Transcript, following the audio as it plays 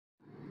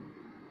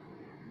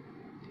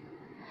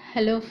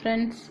Hello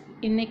friends,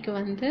 இன்றைக்கி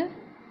வந்து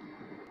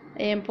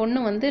என் பொண்ணு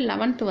வந்து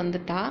 11th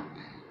வந்துட்டா.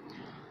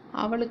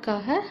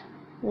 அவளுக்காக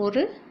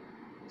ஒரு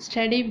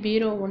ஸ்டடி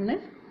பீரோ ஒன்று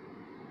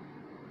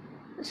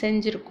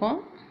செஞ்சுருக்கோம்.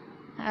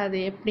 அது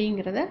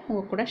எப்படிங்கிறத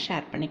உங்கள் கூட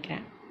ஷேர்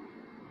பண்ணிக்கிறேன்.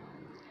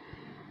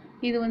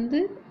 இது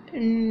வந்து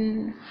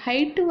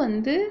ஹைட்டு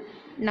வந்து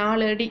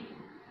 4 அடி,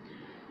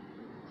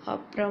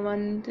 அப்புறம்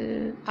வந்து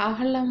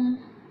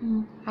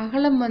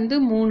அகலம் வந்து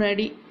 3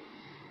 அடி,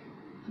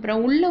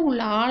 அப்புறம்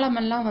உள்ள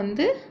ஆழமெல்லாம்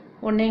வந்து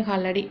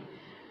 1.25 அடி,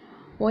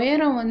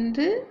 உயரம்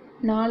வந்து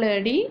 4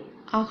 அடி,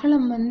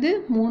 அகலம் வந்து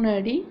 3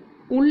 அடி,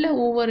 உள்ள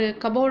ஒவ்வொரு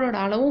கபோர்டோட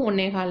அளவும்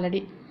 1.25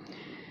 அடி.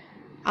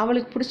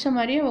 அவளுக்கு பிடிச்ச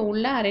மாதிரி அவள்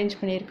உள்ளே அரேஞ்ச்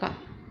பண்ணியிருக்கா.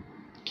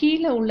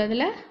 கீழே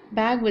உள்ளதில்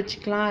பேக்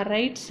வச்சுக்கலாம்,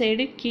 ரைட்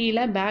சைடு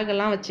கீழே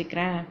பேக்கெல்லாம்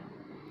வச்சுக்கிறேன்,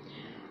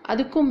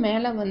 அதுக்கும்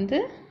மேலே வந்து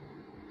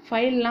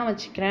ஃபைல்லாம்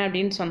வச்சுக்கிறேன்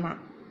அப்படின்னு சொன்னான்.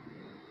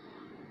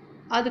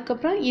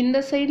 அதுக்கப்புறம் இந்த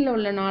சைடில்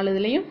உள்ள 4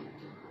 இதுலேயும்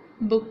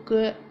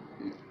book,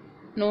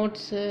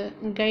 notes,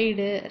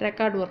 guide,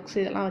 record works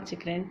இதெல்லாம்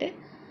வச்சுக்கிறேன்ட்டு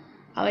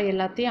அவள்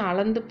எல்லாத்தையும்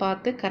அளந்து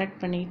பார்த்து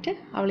கரெக்ட் பண்ணிக்கிட்டு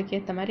அவளுக்கு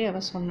ஏற்ற மாதிரி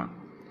அவள் சொன்னான்.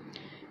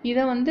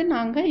 இதை வந்து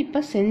நாங்கள்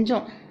இப்போ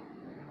செஞ்சோம்.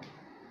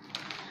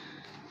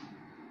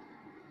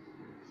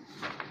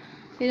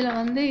 இதில்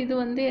வந்து இது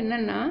வந்து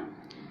என்னென்னா,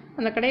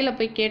 அந்த கடையில்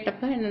போய்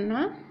கேட்டப்போ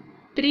என்னென்னா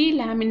ப்ரீ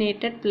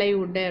லேமினேட்டட்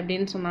ப்ளைவுட்டு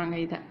அப்படின்னு சொன்னாங்க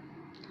இதை.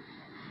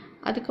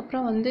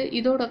 அதுக்கப்புறம் வந்து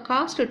இதோட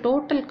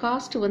டோட்டல்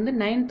காஸ்ட்டு வந்து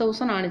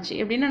 9,000 ஆணுச்சு.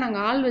 எப்படின்னா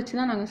நாங்கள் ஆள் வச்சு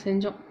தான் நாங்கள்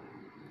செஞ்சோம்,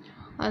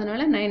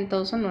 அதனால்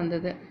 9,000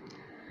 வந்தது.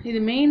 இது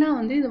மெயினாக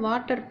வந்து இது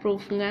வாட்டர்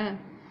ப்ரூஃபுங்க,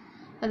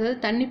 அதாவது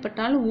தண்ணி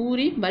பட்டாலும்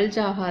ஊறி பல்ஜ்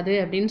ஆகாது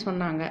அப்படின்னு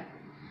சொன்னாங்க.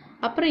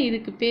 அப்புறம்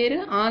இதுக்கு பேர்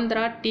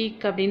ஆந்திரா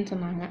டீக் அப்படின்னு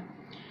சொன்னாங்க.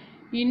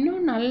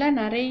 இன்னும்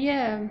நிறைய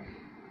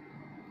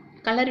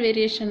கலர்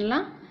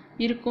வேரியேஷன்லாம்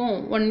இருக்கும்,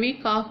 1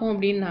 வீக் ஆகும்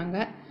அப்படின்னாங்க.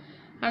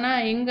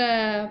 ஆனால்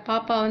எங்கள்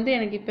பாப்பா வந்து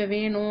எனக்கு இப்போ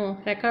வேணும்,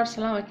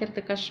 ரெக்கார்ட்ஸ்லாம்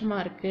வைக்கிறதுக்கு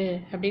கஷ்டமாக இருக்குது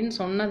அப்படின்னு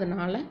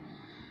சொன்னதுனால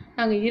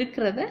நாங்கள்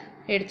இருக்கிறத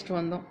எடுத்துகிட்டு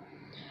வந்தோம்.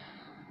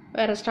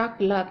 வேறு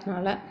ஸ்டாக்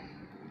இல்லாததுனால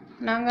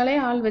நாங்களே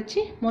ஆள்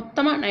வச்சு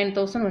மொத்தமாக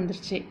 9,000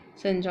 வந்துருச்சு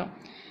செஞ்சோம்.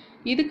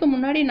 இதுக்கு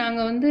முன்னாடி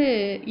நாங்கள் வந்து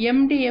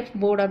எம்டிஎஃப்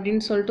போர்டு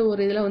அப்படின்னு சொல்லிட்டு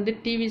ஒரு இதில் வந்து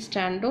டிவி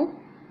ஸ்டாண்டும்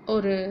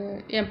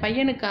என்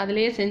பையனுக்கு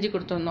அதிலேயே செஞ்சு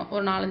கொடுத்துருந்தோம்.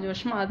 ஒரு 4-5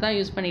 வருஷமாக அதுதான்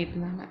யூஸ் பண்ணிகிட்டு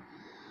இருந்தாங்க.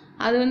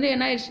 அது வந்து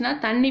என்ன ஆயிடுச்சுன்னா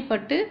தண்ணி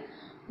பட்டு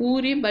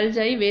ஊறி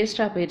பல்ஜாகி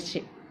வேஸ்ட்டாக போயிடுச்சு.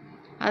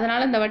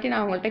 அதனால் இந்த வாட்டி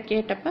நான் அவங்கள்ட்ட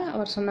கேட்டப்ப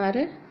அவர்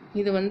சொன்னார்,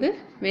 இது வந்து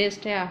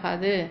வேஸ்ட்டே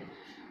ஆகாது,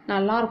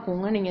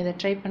 நல்லாயிருக்குங்க, நீங்கள் இதை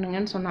ட்ரை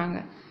பண்ணுங்கன்னு சொன்னாங்க.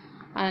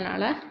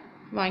 அதனால்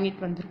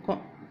வாங்கிட்டு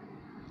வந்திருக்கோம்.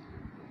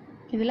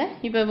 இதில்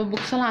இப்போ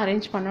புக்ஸ் எல்லாம்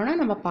அரேஞ்ச் பண்ணோன்னா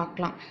நம்ம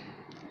பார்க்கலாம்.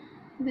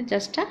 இது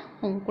ஜஸ்ட்டாக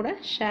உங்கள் கூட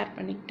ஷேர்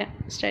பண்ணிக்கிட்டேன்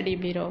study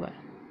பீரோவை.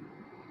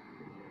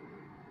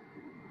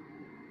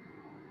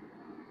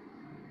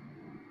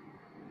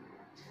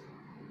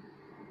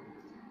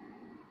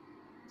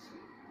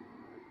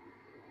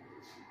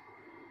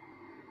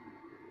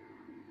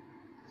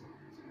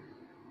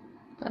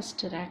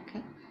 First rack,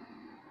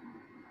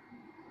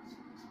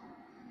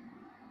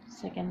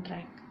 second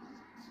rack,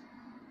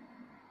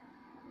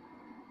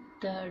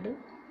 third,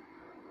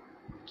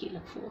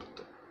 கீழே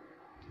ஃபோர்த்து,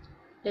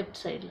 லெஃப்ட்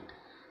சைடில்.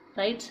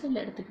 ரைட்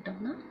சைடில்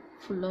எடுத்துக்கிட்டோம்னா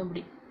ஃபுல்லாக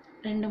இப்படி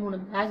 2-3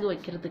 பேக்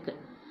வைக்கிறதுக்கு,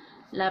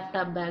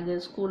 laptop bag,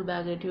 school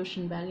bag,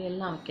 tuition bag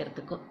எல்லாம்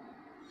வைக்கிறதுக்கும்.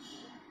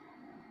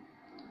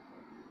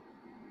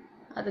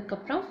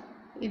 அதுக்கப்புறம்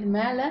இது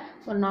மேலே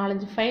ஒரு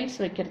 4-5 ஃபைல்ஸ்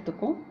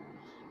வைக்கிறதுக்கும்.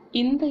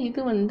 இந்த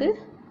இது வந்து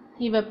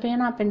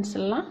பேனா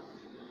பென்சில்லாம்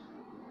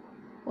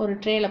ஒரு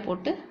ட்ரேயில்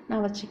போட்டு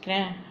நான்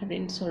வச்சுக்கிறேன்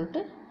அப்படின்னு சொல்லிட்டு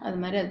அது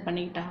மாதிரி அது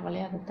பண்ணிக்கிட்டா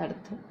அவளே அதை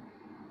தடுத்து.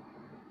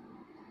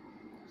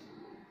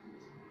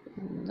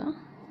 இதுதான்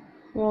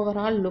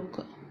ஓவரால்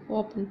லுக்கு.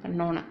 ஓப்பன்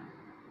பண்ணோன்னே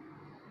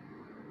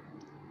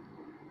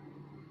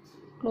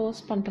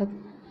க்ளோஸ் பண்ணுறது.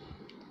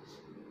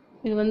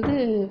 இது வந்து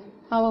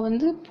அவள்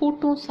வந்து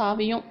பூட்டும்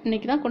சாவியும்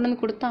இன்றைக்கி தான் கொண்டு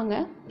வந்து கொடுத்தாங்க.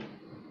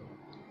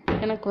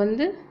 எனக்கு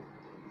வந்து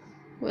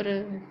ஒரு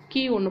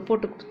கீ ஒன்று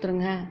போட்டு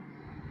கொடுத்துருங்க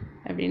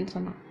அப்படின்னு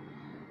சொன்னான்.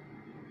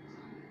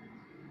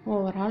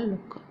 ஓவரால்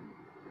லுக்கு.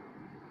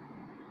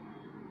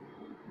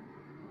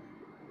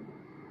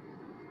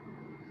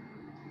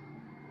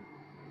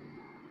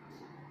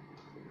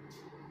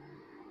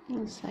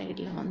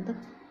 சைடில் வந்து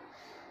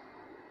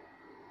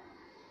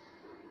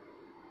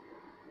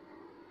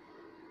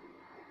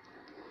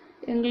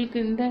எங்களுக்கு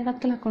இந்த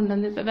இடத்துல கொண்டு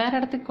வந்து இப்போ வேறு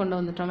இடத்துக்கு கொண்டு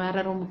வந்துட்டோம்,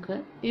 வேறு ரூமுக்கு.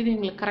 இது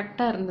எங்களுக்கு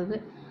கரெக்டாக இருந்தது.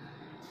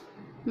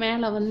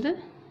 மேலே வந்து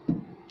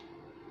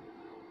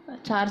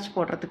சார்ஜ்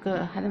போடுறதுக்கு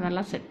அது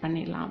மாதிரிலாம் செட்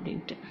பண்ணிடலாம்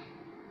அப்படின்ட்டு.